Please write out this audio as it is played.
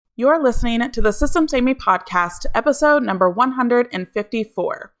You're listening to the Systems Amy podcast, episode number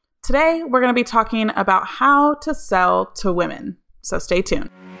 154. Today, we're going to be talking about how to sell to women, so stay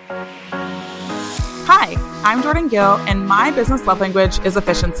tuned. Hi, I'm Jordan Gill, and my business love language is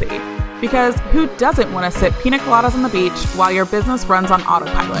efficiency. Because who doesn't want to sip pina coladas on the beach while your business runs on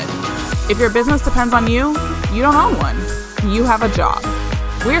autopilot? If your business depends on you, you don't own one. You have a job.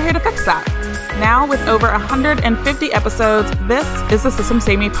 We're here to fix that. Now, with over 150 episodes, this is the Systems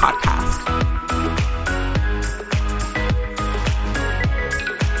Amy podcast.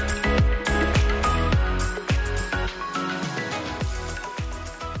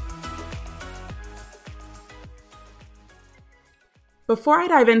 Before I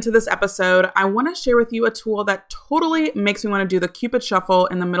dive into this episode, I want to share with you a tool that totally makes me want to do the Cupid Shuffle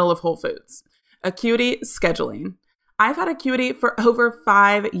in the middle of Whole Foods. Acuity scheduling. I've had Acuity for over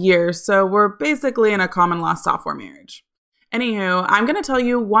 5 years, so we're basically in a common law software marriage. Anywho, I'm going to tell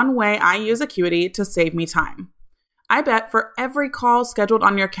you one way I use Acuity to save me time. I bet for every call scheduled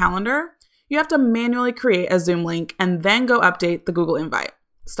on your calendar, you have to manually create a Zoom link and then go update the Google invite.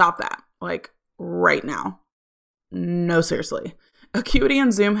 Stop that, like right now. No, seriously. Acuity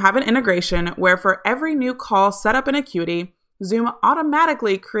and Zoom have an integration where for every new call set up in Acuity, Zoom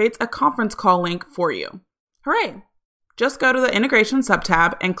automatically creates a conference call link for you. Hooray! Just go to the Integration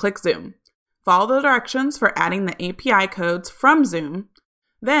subtab and click Zoom. Follow the directions for adding the API codes from Zoom.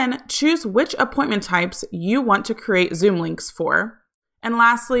 Then choose which appointment types you want to create Zoom links for. And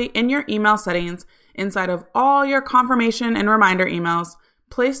lastly, in your email settings, inside of all your confirmation and reminder emails,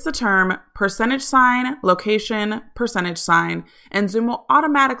 place the term %, location, %, and Zoom will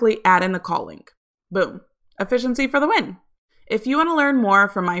automatically add in the call link. Boom. Efficiency for the win. If you want to learn more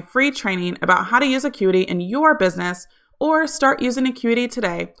from my free training about how to use Acuity in your business or start using Acuity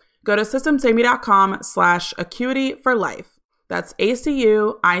today, go to systemsamy.com/Acuity for life. That's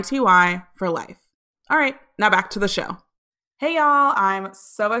ACUITY for life. All right, now back to the show. Hey y'all, I'm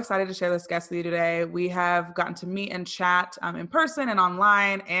so excited to share this guest with you today. We have gotten to meet and chat in person and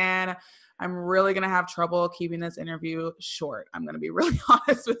online, and I'm really going to have trouble keeping this interview short. I'm going to be really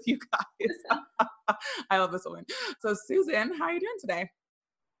honest with you guys. I love this woman. So Susan, how are you doing today?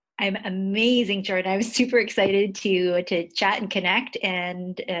 I'm amazing, Jordan. I'm super excited to chat and connect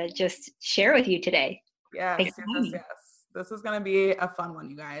and just share with you today. Yes. This is going to be a fun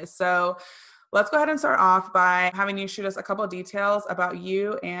one, you guys. So let's go ahead and start off by having you shoot us a couple of details about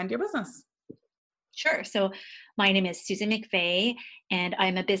you and your business. Sure. So my name is Susan McVea, and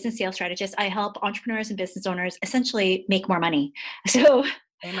I'm a business sales strategist. I help entrepreneurs and business owners essentially make more money. So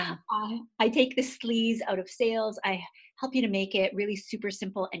Amen. I take the sleaze out of sales. I help you to make it really super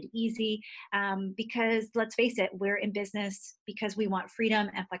simple and easy because let's face it, we're in business because we want freedom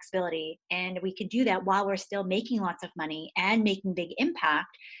and flexibility. And we can do that while we're still making lots of money and making big impact.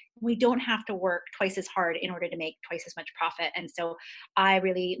 We don't have to work twice as hard in order to make twice as much profit. And so I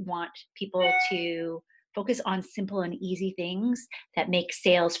really want people to focus on simple and easy things that make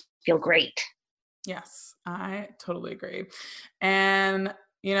sales feel great. Yes, I totally agree. And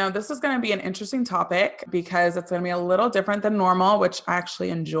this is going to be an interesting topic because it's going to be a little different than normal, which I actually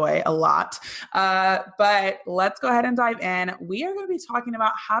enjoy a lot. But let's go ahead and dive in. We are going to be talking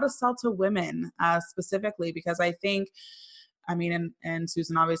about how to sell to women specifically, because I think, and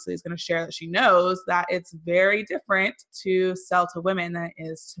Susan obviously is going to share that she knows that it's very different to sell to women than it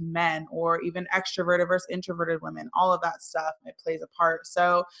is to men, or even extroverted versus introverted women. All of that stuff, it plays a part.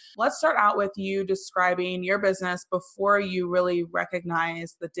 So let's start out with you describing your business before you really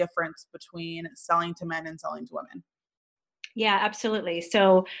recognize the difference between selling to men and selling to women. Yeah, absolutely.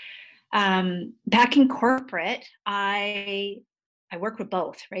 So back in corporate, I work with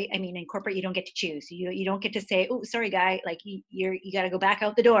both, right? In corporate, you don't get to choose. You don't get to say, "Oh, sorry, guy, like you got to go back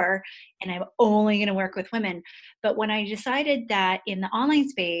out the door, and I'm only going to work with women." But when I decided that in the online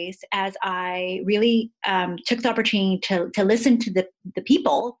space, as I really took the opportunity to listen to the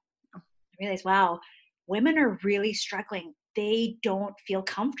people, I realized, wow, women are really struggling. They don't feel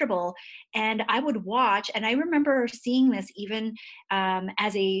comfortable. And I would watch, and I remember seeing this even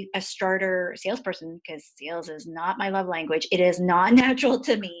as a starter salesperson, because sales is not my love language. It is not natural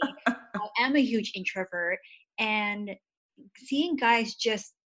to me. I am a huge introvert, and seeing guys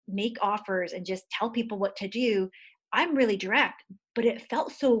just make offers and just tell people what to do, I'm really direct, but it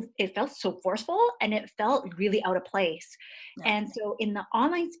felt so forceful, and it felt really out of place. Yeah. And so in the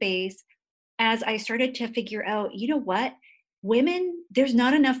online space, as I started to figure out, you know what? There's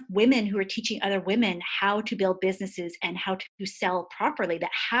not enough women who are teaching other women how to build businesses and how to sell properly, that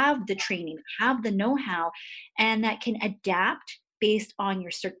have the training, have the know-how, and that can adapt based on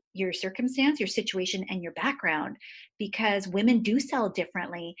your circumstance, your situation, and your background, because women do sell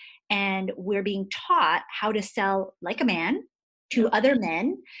differently, and we're being taught how to sell like a man to other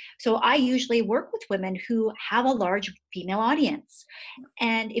men. So I usually work with women who have a large female audience.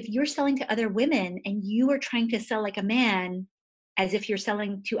 And if you're selling to other women and you are trying to sell like a man as if you're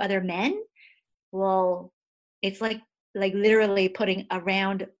selling to other men, well, it's like literally putting a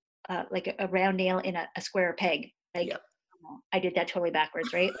round like a round nail in a square peg. Like, I did that totally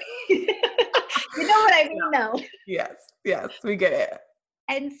backwards, right? You know what I mean, though. Yes, we get it.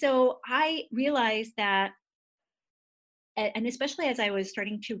 And so I realized that, and especially as I was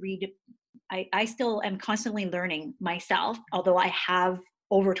starting to read, I still am constantly learning myself, although I have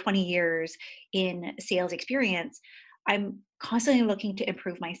over 20 years in sales experience. I'm constantly looking to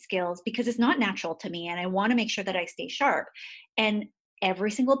improve my skills because it's not natural to me, and I want to make sure that I stay sharp. And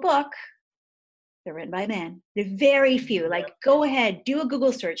every single book, they're written by men. They're very few. Like, go ahead, do a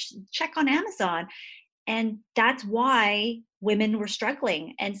Google search, check on Amazon. And that's why women were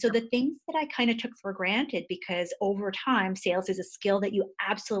struggling. And so the things that I kind of took for granted, because over time, sales is a skill that you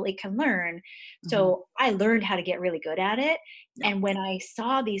absolutely can learn. So I learned how to get really good at it. And when I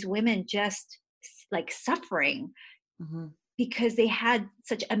saw these women just like suffering because they had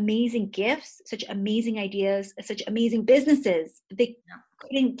such amazing gifts, such amazing ideas, such amazing businesses, they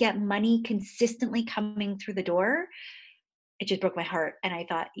couldn't get money consistently coming through the door, it just broke my heart. And I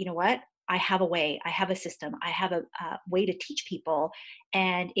thought, you know what? I have a way, I have a system, I have a way to teach people,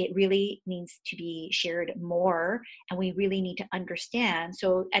 and it really needs to be shared more, and we really need to understand.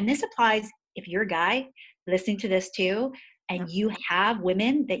 So, and this applies if you're a guy listening to this too, and you have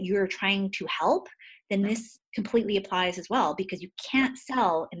women that you're trying to help, then this completely applies as well, because you can't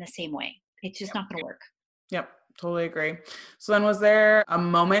sell in the same way. It's just not going to work. Yep. Totally agree. So then was there a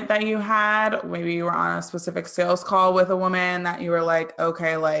moment that you had, maybe you were on a specific sales call with a woman that you were like,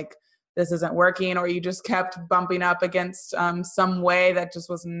 okay, like this isn't working, or you just kept bumping up against some way that just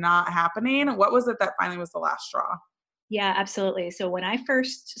was not happening? What was it that finally was the last straw? Yeah, absolutely. So when I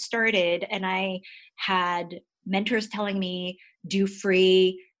first started and I had mentors telling me, do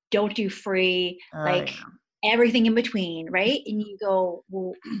free, don't do free, like everything in between, right? And you go,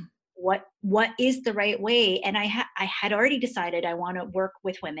 well, what is the right way? And I had already decided I want to work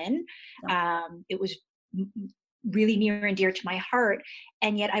with women. It was really near and dear to my heart.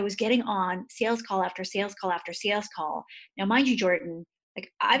 And yet I was getting on sales call after sales call after sales call. Now, mind you, Jordan,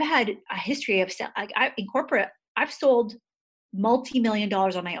 like I've had a history of in corporate, I've sold multi-million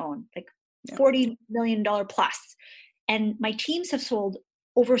dollars on my own, like $40 million plus. And my teams have sold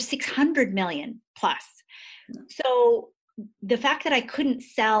over 600 million plus. So the fact that I couldn't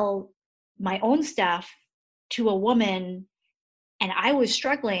sell my own stuff to a woman and I was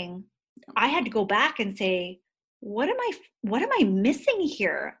struggling, I had to go back and say, what am I missing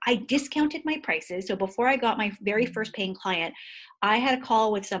here? I discounted my prices. So before I got my very first paying client, I had a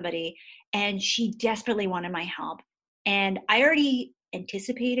call with somebody and she desperately wanted my help. And I already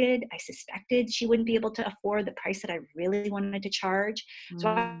anticipated, I suspected she wouldn't be able to afford the price that I really wanted to charge. So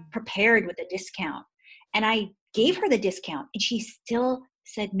I prepared with a discount and I gave her the discount and she still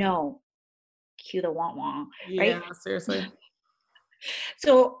said no. Cue the wah wah, right? Yeah, seriously.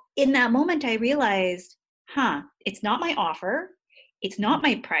 So in that moment, I realized, it's not my offer. It's not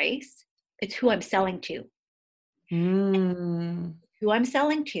my price. It's who I'm selling to. Who I'm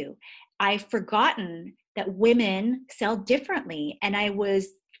selling to. I've forgotten that women sell differently. And I was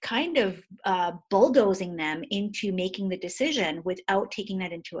kind of bulldozing them into making the decision without taking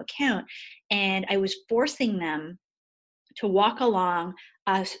that into account. And I was forcing them to walk along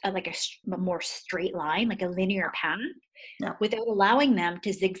a more straight line, like a linear path, without allowing them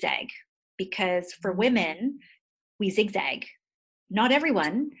to zigzag. Because for women, we zigzag. Not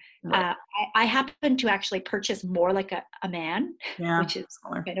everyone. Right. I happen to actually purchase more like a man, which is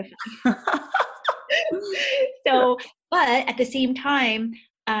kind of funny. So, but at the same time,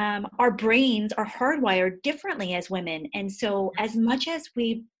 our brains are hardwired differently as women. And so as much as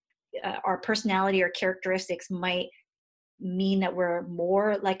our personality or characteristics might mean that we're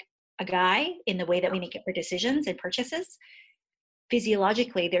more like a guy in the way that we make our decisions and purchases,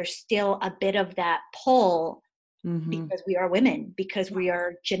 physiologically, there's still a bit of that pull because we are women, because we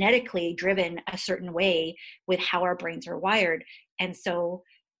are genetically driven a certain way with how our brains are wired. And so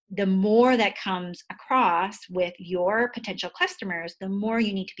the more that comes across with your potential customers, the more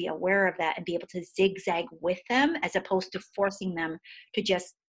you need to be aware of that and be able to zigzag with them, as opposed to forcing them to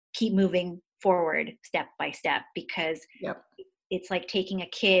just keep moving forward step by step, because it's like taking a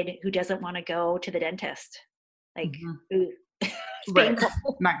kid who doesn't want to go to the dentist. Like, ooh, it's painful.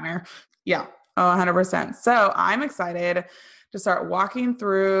 Nightmare. Yeah. Oh, 100%. So I'm excited to start walking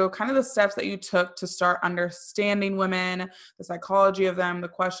through kind of the steps that you took to start understanding women, the psychology of them, the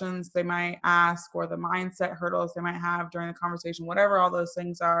questions they might ask, or the mindset hurdles they might have during the conversation, whatever all those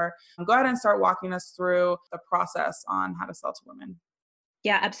things are. Go ahead and start walking us through the process on how to sell to women.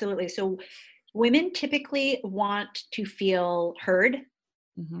 Yeah, absolutely. So women typically want to feel heard.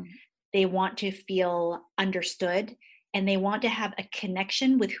 Mm-hmm. They want to feel understood, and they want to have a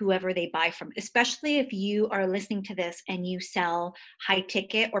connection with whoever they buy from, especially if you are listening to this and you sell high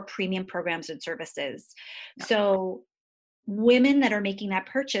ticket or premium programs and services. Yeah. So women that are making that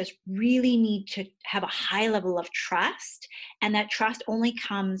purchase really need to have a high level of trust, and that trust only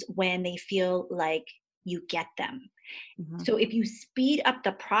comes when they feel like you get them. Mm-hmm. So if you speed up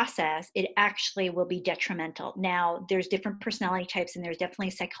the process, it actually will be detrimental. Now, there's different personality types, and there's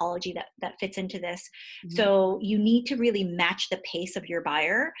definitely psychology that fits into this. Mm-hmm. So you need to really match the pace of your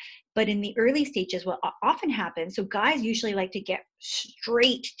buyer. But in the early stages, what often happens, so guys usually like to get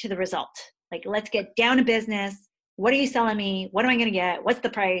straight to the result. Like, let's get down to business. What are you selling me? What am I going to get? What's the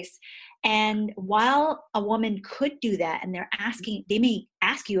price? And while a woman could do that, and they may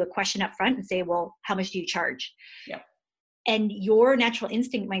ask you a question up front and say, well, how much do you charge? Yeah. And your natural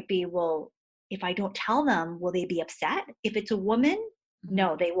instinct might be, well, if I don't tell them, will they be upset? If it's a woman,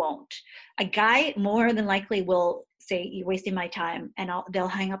 no, they won't. A guy more than likely will say, you're wasting my time, and they'll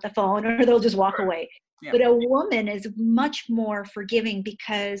hang up the phone, or they'll just walk away. Yeah. But a woman is much more forgiving,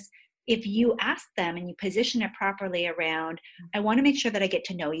 because if you ask them and you position it properly around, I want to make sure that I get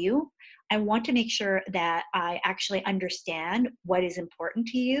to know you. I want to make sure that I actually understand what is important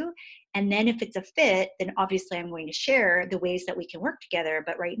to you. And then if it's a fit, then obviously I'm going to share the ways that we can work together.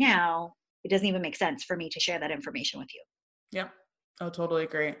 But right now, it doesn't even make sense for me to share that information with you. Yep. Oh, totally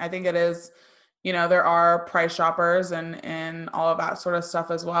agree. I think it is, there are price shoppers and all of that sort of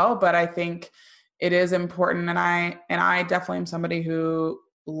stuff as well. But I think it is important. And I definitely am somebody who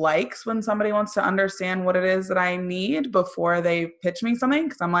likes when somebody wants to understand what it is that I need before they pitch me something.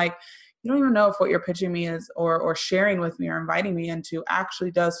 Cause I'm like, you don't even know if what you're pitching me is or sharing with me or inviting me into actually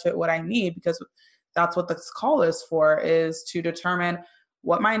does fit what I need, because that's what this call is for, is to determine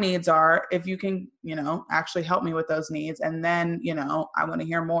what my needs are, if you can, actually help me with those needs. And then, I want to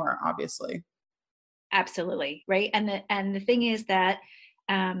hear more, obviously. Absolutely. Right. And the thing is that,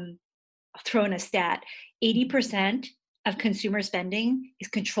 I'll throw in a stat, 80% of consumer spending is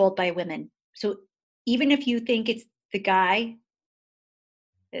controlled by women. So even if you think it's the guy,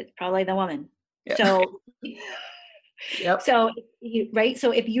 it's probably the woman. Yeah. So, Yep. right.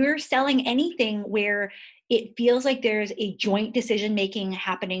 So if you're selling anything where it feels like there's a joint decision making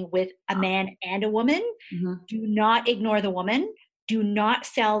happening with a man and a woman, Mm-hmm. do not ignore the woman. Do not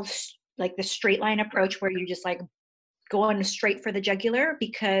sell like the straight line approach where you just like going straight for the jugular,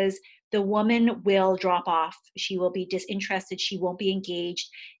 because the woman will drop off. She will be disinterested. She won't be engaged,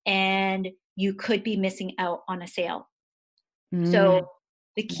 and you could be missing out on a sale. So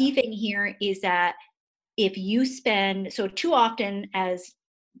the key thing here is that if you spend, so too often as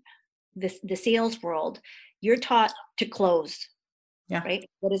the sales world, you're taught to close. Yeah. Right?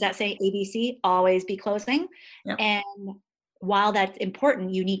 What does that say? ABC, always be closing. Yep. And while that's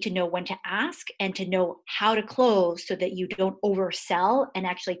important, you need to know when to ask and to know how to close so that you don't oversell and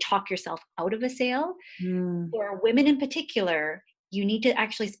actually talk yourself out of a sale. For women in particular, you need to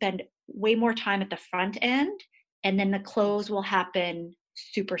actually spend way more time at the front end, and then the close will happen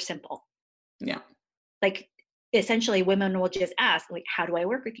super simple. Yeah. Like, essentially women will just ask, like, how do I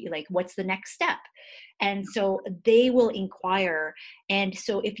work with you? Like, what's the next step? And so they will inquire. And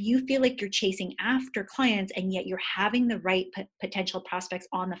so if you feel like you're chasing after clients and yet you're having the right potential prospects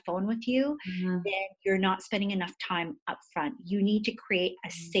on the phone with you, then you're not spending enough time up front. You need to create a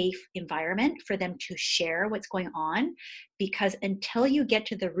safe environment for them to share what's going on, because until you get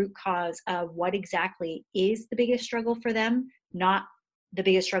to the root cause of what exactly is the biggest struggle for them, not the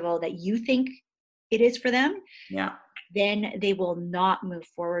biggest struggle that you think it is for them, then they will not move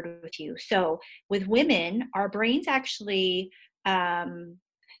forward with you. So with women, our brains actually, so I'm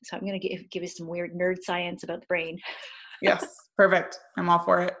going to give you some weird nerd science about the brain. Yes, perfect. I'm all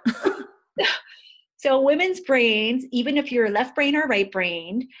for it. So women's brains, even if you're left brain or right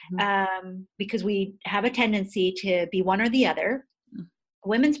brained, because we have a tendency to be one or the other,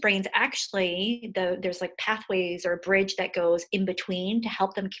 women's brains actually, there's like pathways or a bridge that goes in between to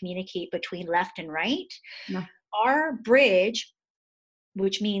help them communicate between left and right. Yeah. Our bridge,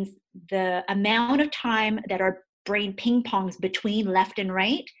 which means the amount of time that our brain ping pongs between left and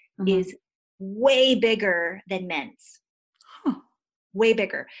right, is way bigger than men's. Way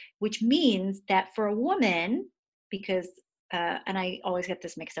bigger, which means that for a woman, because and I always get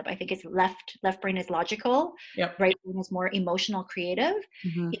this mixed up. I think it's left brain is logical, Yep. right brain is more emotional, creative.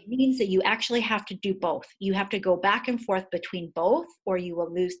 Mm-hmm. It means that you actually have to do both. You have to go back and forth between both, or you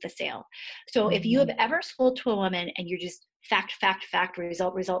will lose the sale. So if you have ever sold to a woman and you're just fact,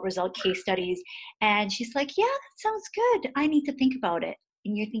 result, case studies, and she's like, yeah, that sounds good, I need to think about it.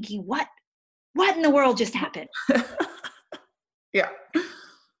 And you're thinking, what in the world just happened? Yeah.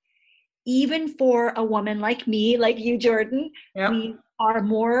 Even for a woman like me, like you, Jordan, Yep. we are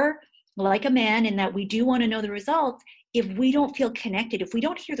more like a man in that we do want to know the results. If we don't feel connected, if we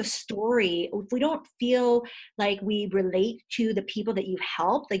don't hear the story, if we don't feel like we relate to the people that you've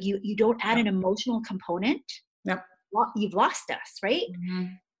helped, like you don't add Yep. an emotional component, Yep. you've lost us, right? Mm-hmm.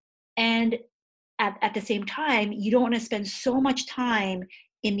 And at the same time, you don't want to spend so much time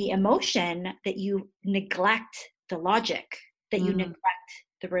in the emotion that you neglect the logic, that you neglect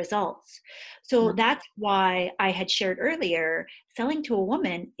the results. So that's why I had shared earlier, selling to a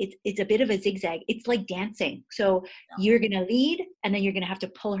woman, it's a bit of a zigzag. It's like dancing. So you're going to lead, and then you're going to have to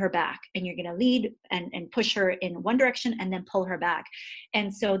pull her back, and you're going to lead and push her in one direction and then pull her back.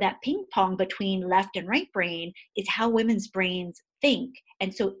 And so that ping pong between left and right brain is how women's brains think.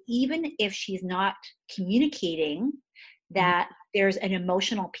 And so even if she's not communicating that there's an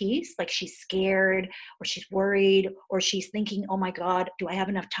emotional piece, like she's scared or she's worried or she's thinking, oh my God, do I have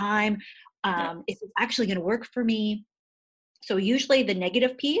enough time? Is it actually going to work for me? So usually the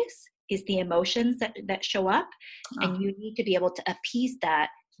negative piece is the emotions that show up, and you need to be able to appease that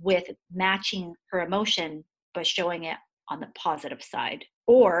with matching her emotion by showing it on the positive side,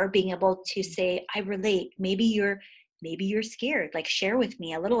 or being able to say, I relate. Maybe you're scared. Like, share with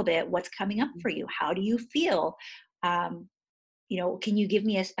me a little bit what's coming up for you. How do you feel? Can you give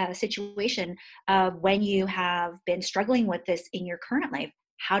me a situation of when you have been struggling with this in your current life?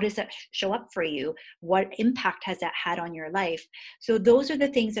 How does that show up for you? What impact has that had on your life? So those are the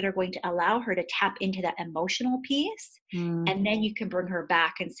things that are going to allow her to tap into that emotional piece. And then you can bring her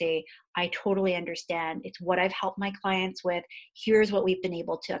back and say, I totally understand. It's what I've helped my clients with. Here's what we've been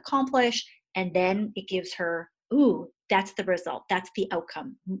able to accomplish. And then it gives her, ooh, that's the result. That's the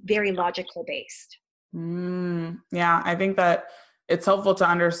outcome. Very logical based. Yeah, I think that it's helpful to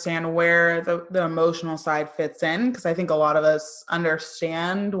understand where the emotional side fits in, because I think a lot of us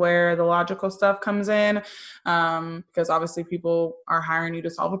understand where the logical stuff comes in, because obviously people are hiring you to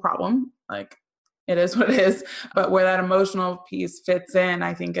solve a problem. Like, it is what it is. But where that emotional piece fits in,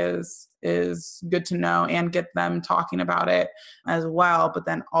 I think is good to know, and get them talking about it as well. But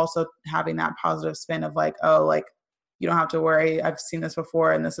then also having that positive spin of like, oh, like, you don't have to worry. I've seen this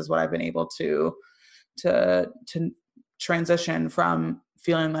before, and this is what I've been able to transition from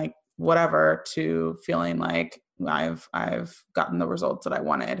feeling like whatever to feeling like I've gotten the results that I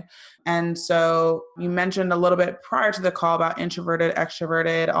wanted. And so you mentioned a little bit prior to the call about introverted,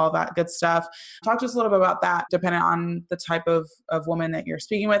 extroverted, all that good stuff. Talk to us a little bit about that, depending on the type of woman that you're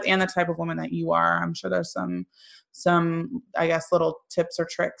speaking with and the type of woman that you are. I'm sure there's some I guess little tips or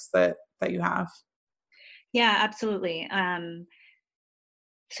tricks that you have. Yeah, absolutely.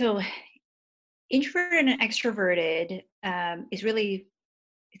 So introverted and extroverted is really,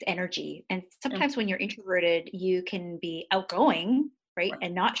 it's energy. And sometimes when you're introverted, you can be outgoing, right?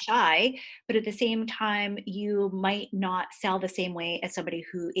 And not shy, but at the same time, you might not sell the same way as somebody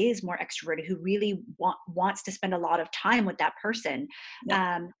who is more extroverted, who really wants to spend a lot of time with that person.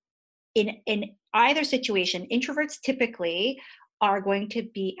 In either situation, introverts typically are going to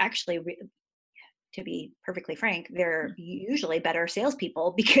be actually to be perfectly frank, they're usually better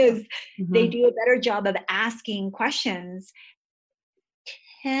salespeople because they do a better job of asking questions,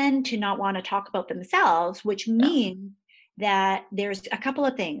 tend to not want to talk about themselves, which means that there's a couple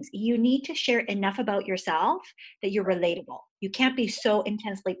of things. You need to share enough about yourself that you're relatable. You can't be so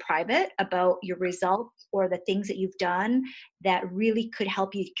intensely private about your results or the things that you've done that really could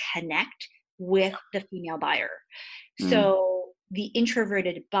help you connect with the female buyer. So the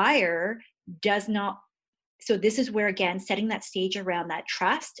introverted buyer does not. So this is where, again, setting that stage around that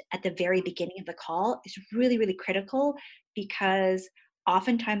trust at the very beginning of the call is really, really critical, because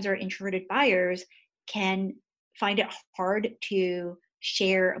oftentimes our introverted buyers can find it hard to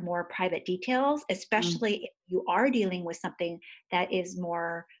share more private details, especially if you are dealing with something that is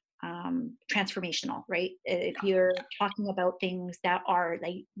more transformational, right? If you're talking about things that are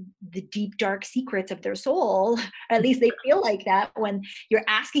like the deep, dark secrets of their soul, at least they feel like that when you're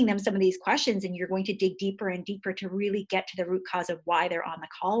asking them some of these questions, and you're going to dig deeper and deeper to really get to the root cause of why they're on the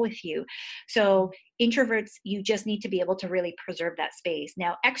call with you. So introverts, you just need to be able to really preserve that space.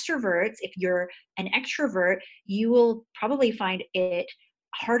 Now, extroverts, if you're an extrovert, you will probably find it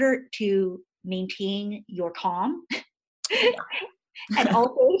harder to maintain your calm And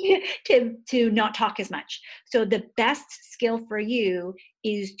also to not talk as much. So the best skill for you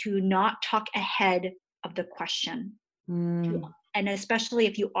is to not talk ahead of the question. And especially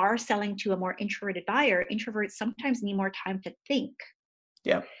if you are selling to a more introverted buyer, introverts sometimes need more time to think.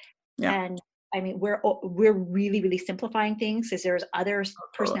 Yeah. Yeah. And I mean, we're really, really simplifying things because there's other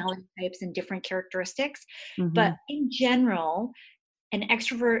personality types and different characteristics. But in general, an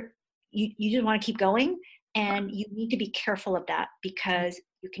extrovert, you just want to keep going, and you need to be careful of that, because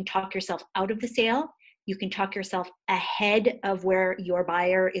you can talk yourself out of the sale. You can talk yourself ahead of where your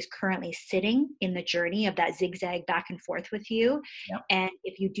buyer is currently sitting in the journey of that zigzag back and forth with you. Yep. And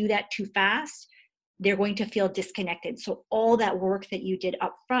if you do that too fast, they're going to feel disconnected. So all that work that you did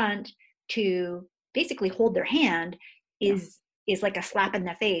up front to basically hold their hand is like a slap in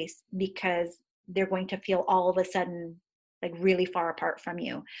the face, because they're going to feel all of a sudden like really far apart from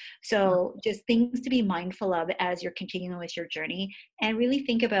you. So just things to be mindful of as you're continuing with your journey, and really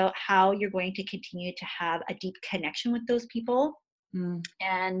think about how you're going to continue to have a deep connection with those people.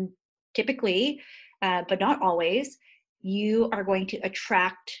 And typically, but not always, you are going to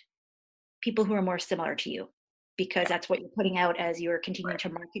attract people who are more similar to you, because that's what you're putting out as you're continuing to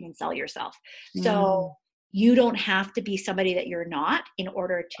market and sell yourself. So you don't have to be somebody that you're not in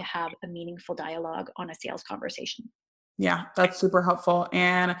order to have a meaningful dialogue on a sales conversation. Yeah, that's super helpful.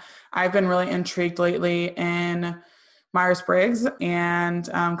 And I've been really intrigued lately in Myers-Briggs, and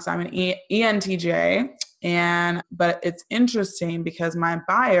because I'm an ENTJ, but it's interesting because my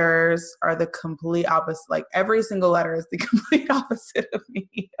buyers are the complete opposite. Like every single letter is the complete opposite of me.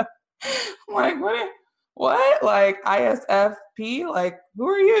 I'm like, what? Like ISFP? Like, who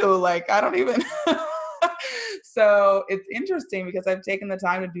are you? Like, I don't even. So it's interesting because I've taken the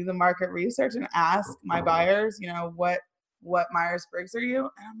time to do the market research and ask my buyers, what Myers-Briggs are you?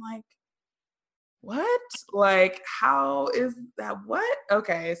 And I'm like, what? Like, how is that? What?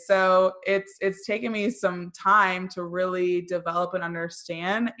 Okay. So it's taken me some time to really develop and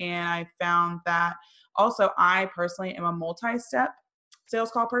understand. And I found that also I personally am a multi-step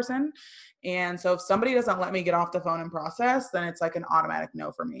sales call person. And so if somebody doesn't let me get off the phone and process, then it's like an automatic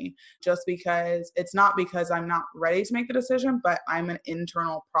no for me, just because it's not because I'm not ready to make the decision, but I'm an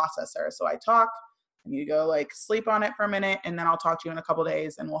internal processor. So I talk, and you go like sleep on it for a minute, and then I'll talk to you in a couple of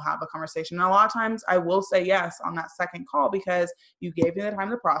days and we'll have a conversation. And a lot of times I will say yes on that second call because you gave me the time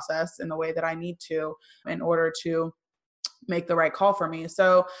to process in the way that I need to in order to make the right call for me.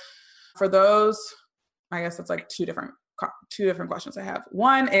 So for those, I guess that's like two different questions I have.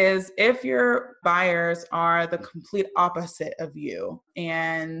 One is, if your buyers are the complete opposite of you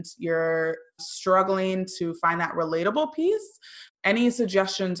and you're struggling to find that relatable piece, any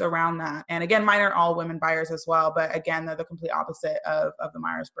suggestions around that? And again, mine are all women buyers as well, but again, they're the complete opposite of the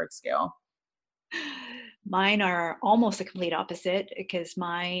Myers-Briggs scale. Mine are almost the complete opposite, because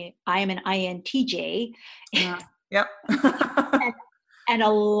I am an INTJ. Yep. And a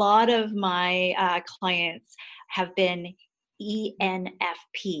lot of my clients have been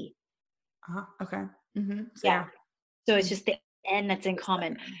ENFP. Okay. Mm-hmm. So, yeah. So it's just the N that's in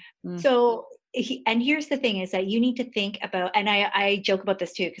common. Mm. So, and here's the thing is that you need to think about, and I joke about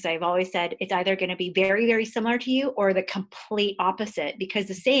this too, because I've always said it's either going to be very, very similar to you or the complete opposite, because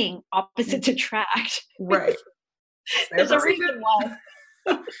the saying opposites attract. Right. There's a reason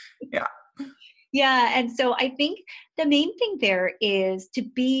why. Yeah. Yeah. And so I think the main thing there is to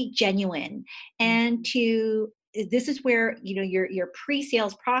be genuine, and this is where, your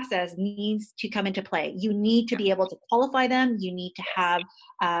pre-sales process needs to come into play. You need to be able to qualify them. You need to have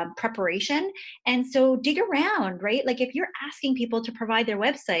preparation. And so dig around, right? Like if you're asking people to provide their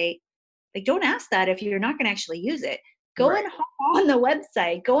website, like don't ask that if you're not going to actually use it. Go and hop on the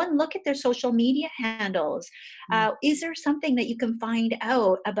website. Go and look at their social media handles. Is there something that you can find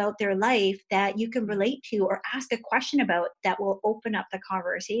out about their life that you can relate to or ask a question about that will open up the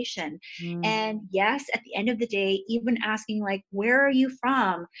conversation? And yes, at the end of the day, even asking like, where are you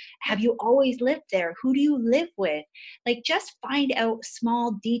from? Have you always lived there? Who do you live with? Like just find out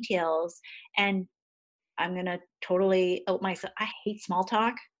small details. And I'm going to totally out myself. I hate small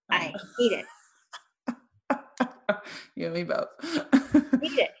talk. I hate it. You and me both.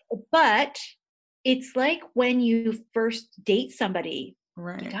 Hate it. But it's like when you first date somebody,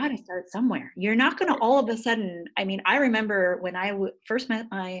 you got to start somewhere. You're not going to all of a sudden. I mean, I remember when I first met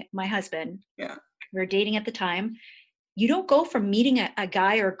my husband. Yeah, we were dating at the time. You don't go from meeting a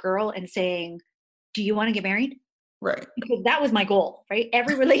guy or girl and saying, "Do you want to get married?" Right. Because that was my goal. Right.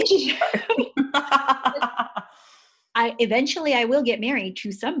 Every relationship. Eventually I will get married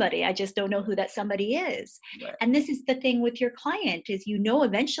to somebody. I just don't know who that somebody is. Right. And this is the thing with your client is,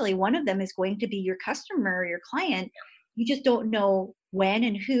 eventually one of them is going to be your customer or your client. You just don't know when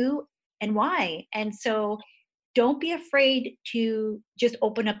and who and why. And so don't be afraid to just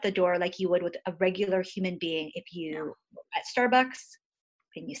open up the door like you would with a regular human being. If Yeah. you were at Starbucks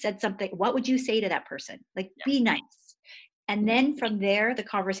and you said something, what would you say to that person? Like, Yeah. be nice. And Yeah. then from there, the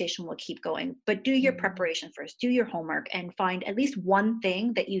conversation will keep going. But do your Mhm. preparation first, do your homework, and find at least one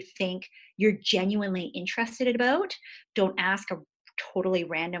thing that you think you're genuinely interested about. Don't ask a totally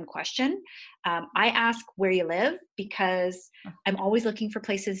random question. I ask where you live because I'm always looking for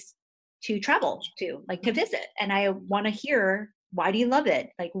places to travel to, like to visit. And I want to hear, why do you love it?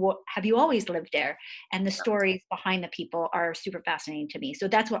 Like, what have you always lived there? And the stories behind the people are super fascinating to me. So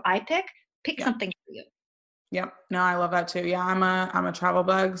that's what I pick. Pick Yeah. something for you. Yep. No, I love that too. Yeah, I'm a travel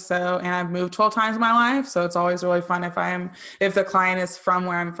bug. So, and I've moved 12 times in my life. So it's always really fun if the client is from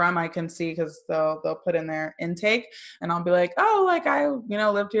where I'm from, I can see because they'll put in their intake and I'll be like, oh, like I,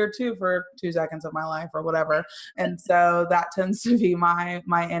 lived here too for 2 seconds of my life or whatever. And so that tends to be my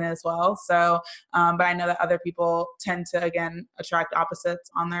in as well. So, but I know that other people tend to, again, attract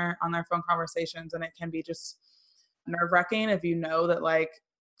opposites on their phone conversations. And it can be just nerve wracking if you know that, like,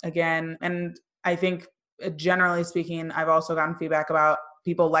 again, and I think generally speaking, I've also gotten feedback about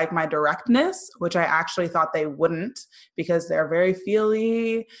people like my directness, which I actually thought they wouldn't because they're very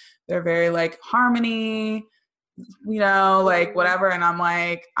feely, they're very like harmony, like whatever. And I'm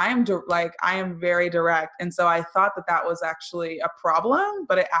like, I am very direct. And so I thought that was actually a problem,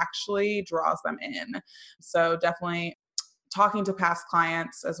 but it actually draws them in. So definitely talking to past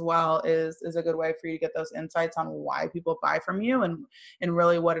clients as well is a good way for you to get those insights on why people buy from you and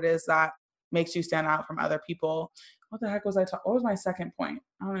really what it is that makes you stand out from other people. What the heck was what was my second point?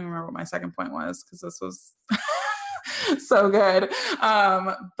 I don't even remember what my second point was because this was so good.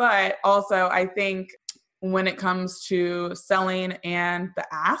 But also I think when it comes to selling and the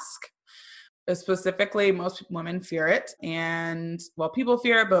ask, specifically, most women fear it. And well, people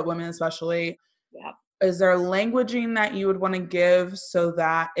fear it, but women especially. Yeah. Is there languaging that you would want to give so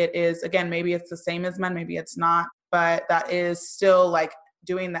that it is, again, maybe it's the same as men, maybe it's not, but that is still like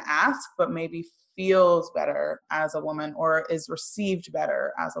doing the ask, but maybe feels better as a woman or is received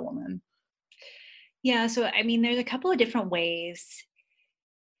better as a woman? Yeah. So, I mean, there's a couple of different ways.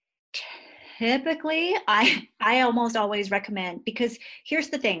 Typically, I almost always recommend, because here's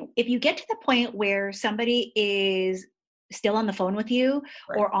the thing. If you get to the point where somebody is still on the phone with you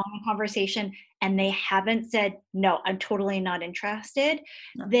Right. or on a conversation and they haven't said, no, I'm totally not interested,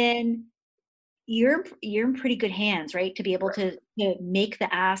 Yeah. then you're in pretty good hands, right? To be able Right. to make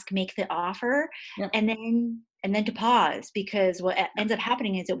the ask, make the offer, Yeah. and then to pause, because what ends up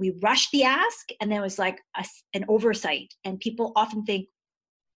happening is that we rush the ask and then it was like an oversight, and people often think,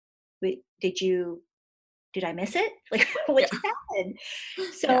 wait, did I miss it? Like, what Yeah. just happened? Yeah.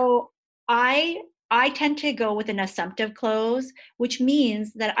 So I tend to go with an assumptive close, which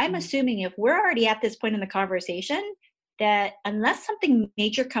means that I'm Mm. assuming if we're already at this point in the conversation, that unless something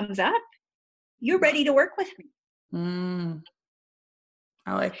major comes up, you're Yeah. ready to work with me. Mm,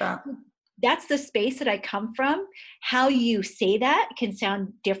 I like that. That's the space that I come from. How you say that can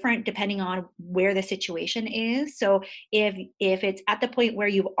sound different depending on where the situation is. So if it's at the point where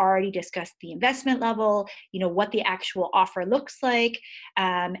you've already discussed the investment level, what the actual offer looks like,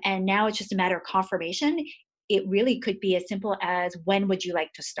 and now it's just a matter of confirmation, it really could be as simple as, when would you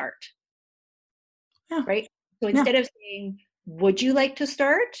like to start? Yeah. Right? So Yeah. instead of saying, would you like to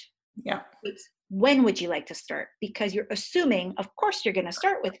start? Yeah. It's, when would you like to start? Because you're assuming, of course, you're going to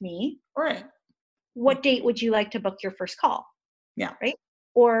start with me. Right. What date would you like to book your first call? Yeah. Right?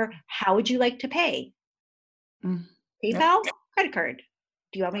 Or how would you like to pay? Mm. Yep. PayPal, credit card.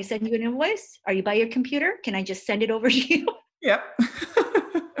 Do you want me to send you an invoice? Are you by your computer? Can I just send it over to you? Yep.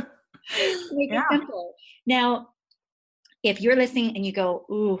 Make Yeah. it simple. Now, if you're listening and you go,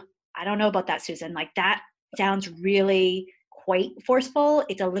 ooh, I don't know about that, Susan, like that sounds really quite forceful.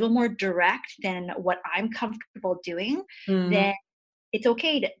 It's a little more direct than what I'm comfortable doing. Mhm. Then it's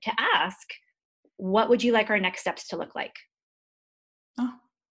okay to ask, what would you like our next steps to look like? Oh,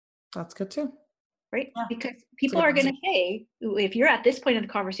 that's good too. Right? Yeah. Because It's a people good are one. going to say, if you're at this point in the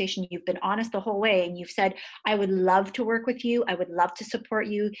conversation, you've been honest the whole way and you've said, I would love to work with you. I would love to support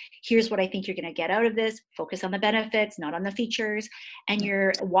you. Here's what I think you're going to get out of this. Focus on the benefits, not on the features. And Yeah.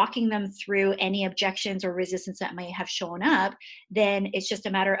 you're walking them through any objections or resistance that may have shown up. Then it's just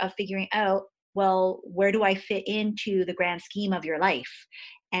a matter of figuring out, well, where do I fit into the grand scheme of your life?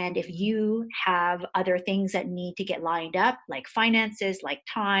 And if you have other things that need to get lined up, like finances, like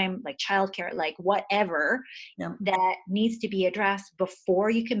time, like childcare, like whatever, Yeah. that needs to be addressed before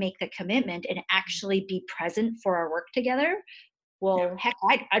you can make the commitment and actually be present for our work together, Yeah. well, heck,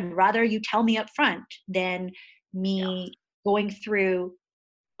 I'd rather you tell me up front than me going through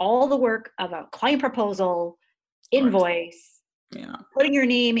all the work of a client proposal, Of course. invoice, Yeah. putting your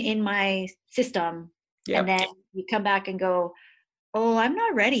name in my system, and Yep. then you come back and go, oh, I'm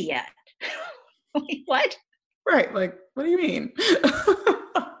not ready yet. Like, what? Right. Like, what do you mean?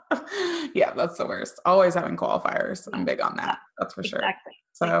 Yeah, that's the worst. Always having qualifiers. I'm big on Yeah, that. That's for sure. exactly.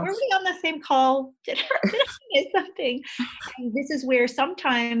 Like, So, were we on the same call? Did I miss something? And this is where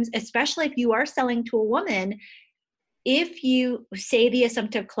sometimes, especially if you are selling to a woman, if you say the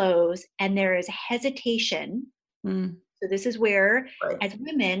assumptive close and there is hesitation, mm, so this is where, right. as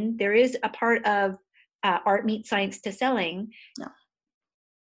women, there is a part of art meets science to selling. Yeah.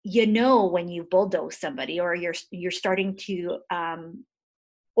 You know when you bulldoze somebody, or you're starting to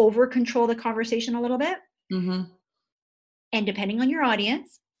over control the conversation a little bit. Mm-hmm. And depending on your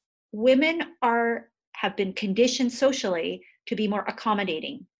audience, women have been conditioned socially to be more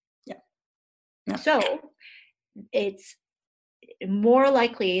accommodating. Yeah. Yeah. So it's more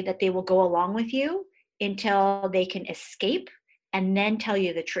likely that they will go along with you until they can escape and then tell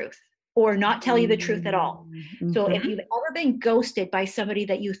you the truth, or not tell you the truth at all. So if Mm-hmm. you've ever been ghosted by somebody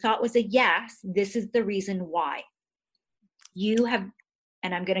that you thought was a yes, this is the reason why. You have,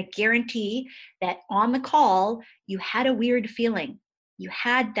 and I'm going to guarantee that on the call, you had a weird feeling. You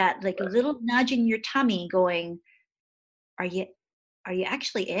had that like little nudge in your tummy going, are you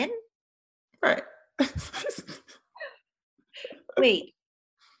actually in? Right. Wait,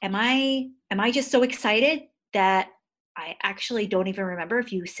 am I just so excited that I actually don't even remember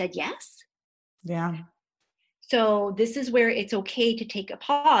if you said yes? Yeah. So this is where it's okay to take a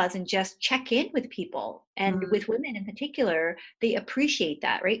pause and just check in with people. And Mm, with women in particular, they appreciate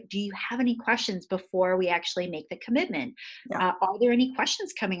that, right? Do you have any questions before we actually make the commitment? yeah. Are there any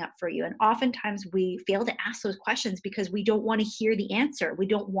questions coming up for you? And oftentimes we fail to ask those questions because we don't want to hear the answer. We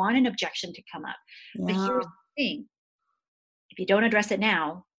don't want an objection to come up. But Yeah. here's the thing: if you don't address it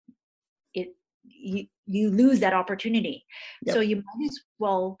now, it you lose that opportunity. So Yep. you might as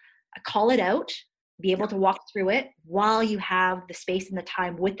well call it out, be able Yep. to walk through it while you have the space and the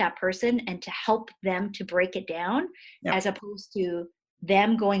time with that person, and to help them to break it down, as Yep. opposed to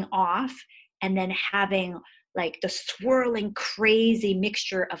them going off and then having like the swirling crazy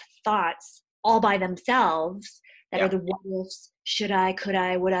mixture of thoughts all by themselves that are Yep. the what ifs, should I, could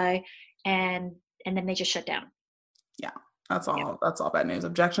I, would I, and then they just shut down. Yeah. That's Yeah. all. That's all bad news.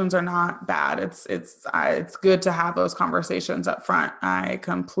 Objections are not bad. It's good to have those conversations up front. I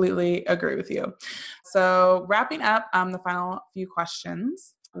completely agree with you. So wrapping up, the final few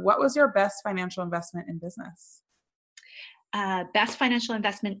questions. What was your best financial investment in business? Best financial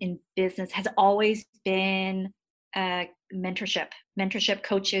investment in business has always been mentorship,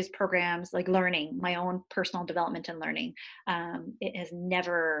 coaches, programs, like learning, my own personal development and learning. It has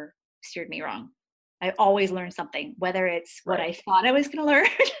never steered me wrong. I always learn something, whether it's what Right. I thought I was going to learn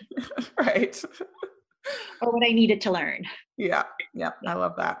Right. or what I needed to learn. Yeah. Yeah. I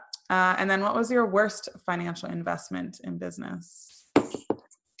love that. And then what was your worst financial investment in business?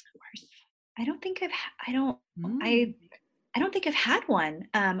 I don't think I've, I don't, Mm, I don't think I've had one.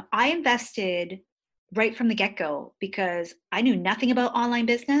 I invested right from the get-go because I knew nothing about online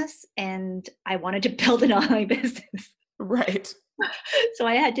business and I wanted to build an online business. right. So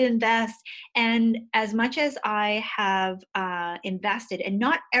I had to invest. And as much as I have invested, and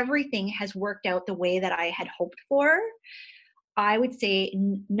not everything has worked out the way that I had hoped for, I would say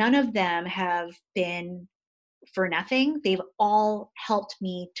none of them have been for nothing. They've all helped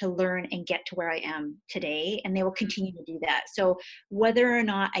me to learn and get to where I am today, and they will continue to do that. So whether or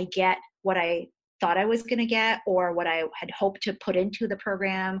not I get what I thought I was going to get, or what I had hoped to put into the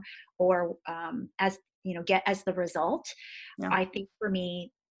program, or as get as the result, Yeah. I think for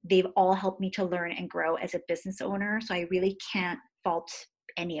me, they've all helped me to learn and grow as a business owner. So I really can't fault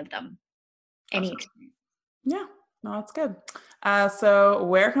any of them, any Gotcha. experience. Yeah. No, that's good. So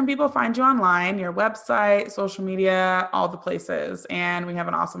where can people find you online? Your website, social media, all the places. And we have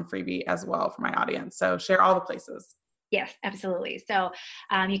an awesome freebie as well for my audience. So share all the places. Yes, absolutely. So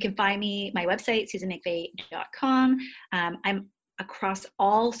you can find me, my website, susanmcvea.com. I'm across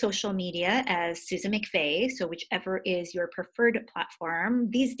all social media as Susan McVea, so whichever is your preferred platform.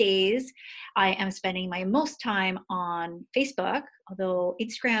 These days, I am spending my most time on Facebook, although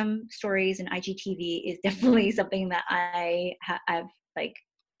Instagram stories and IGTV is definitely something that I've like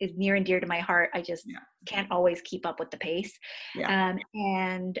is near and dear to my heart. I just Yeah. can't always keep up with the pace. Yeah.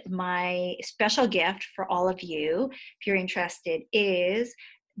 And my special gift for all of you, if you're interested, is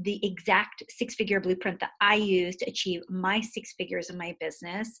the exact six-figure blueprint that I use to achieve my six figures in my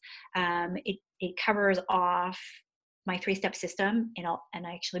business. It covers off my 3-step system, and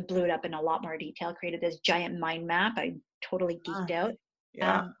I actually blew it up in a lot more detail, created this giant mind map. I totally geeked out.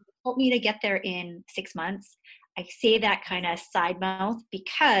 Yeah. Helped me to get there in 6 months. I say that kind of side mouth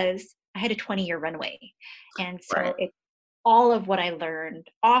because I had a 20-year runway. And so it's all of what I learned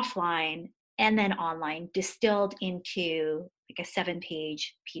offline and then online distilled into like a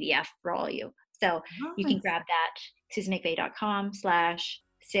 7-page PDF for all of you. So you can grab that,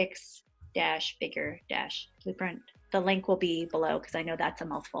 SusanMcVea.com/6-bigger-blueprint. The link will be below because I know that's a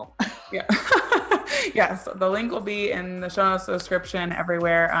mouthful. Yeah. Yes. The link will be in the show notes, description,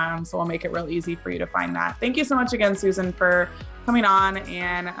 everywhere. So we'll make it real easy for you to find that. Thank you so much again, Susan, for coming on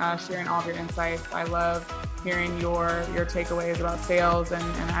and sharing all of your insights. I love hearing your takeaways about sales, and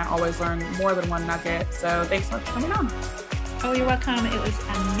I always learn more than one nugget. So thanks so much for coming on. Oh, you're welcome. It was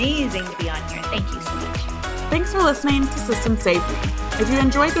amazing to be on here. Thank you so much. Thanks for listening to System Saved Me. If you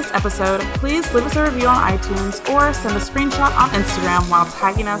enjoyed this episode, please leave us a review on iTunes or send a screenshot on Instagram while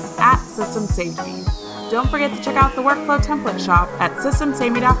tagging us at System Saved Me. Don't forget to check out the Workflow Template Shop at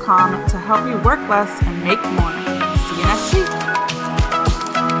systemsaveme.com to help you work less and make more.